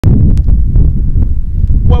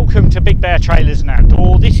Welcome to Big Bear Trailers and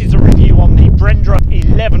Outdoor. This is a review on the Brenderup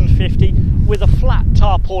 1150 with a flat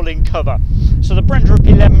tarpaulin cover. So the Brenderup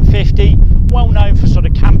 1150, well known for sort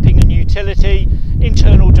of camping and utility.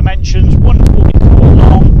 Internal dimensions, 144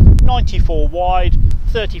 long, 94 wide,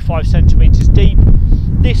 35 centimetres deep.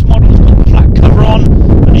 This model's got the flat cover on,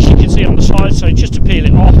 and as you can see on the side, so just to peel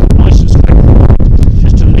it off, nice and straightforward,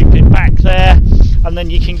 just to loop it back there, and then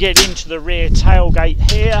you can get into the rear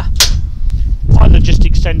tailgate here. Either just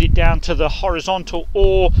extend it down to the horizontal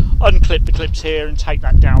or unclip the clips here and take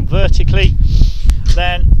that down vertically.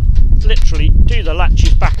 Then literally do the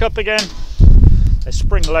latches back up again. They're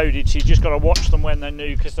spring loaded, so you just got to watch them when they're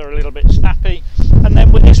new because they're a little bit snappy. And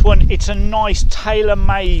then with this one, it's a nice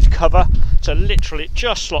tailor-made cover, so literally it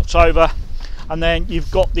just slots over. And then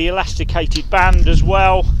you've got the elasticated band as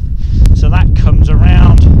well, so that comes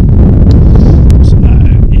around. So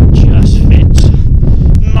it just fits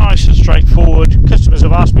nice and straightforward. Customers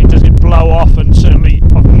have asked me, does it blow off? And certainly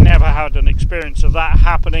I've never had an experience of that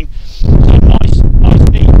happening. So nice,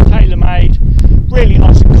 neat, tailor-made, really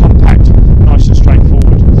nice and compact, nice and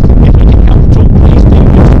straightforward. If we can help at all, please do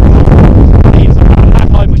either our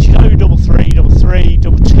landline, which is 033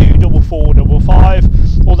 22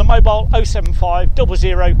 4455, or the mobile 075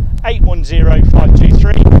 00 810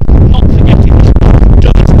 523. Not forgetting it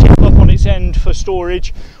does tip up on its end for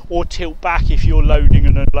storage, or tilt back if you're loading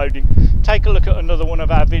and unloading. Take a look at another one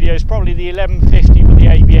of our videos, probably the 1150 with the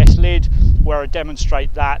ABS lid, where I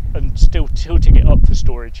demonstrate that and still tilting it up for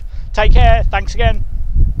storage. Take care, thanks again.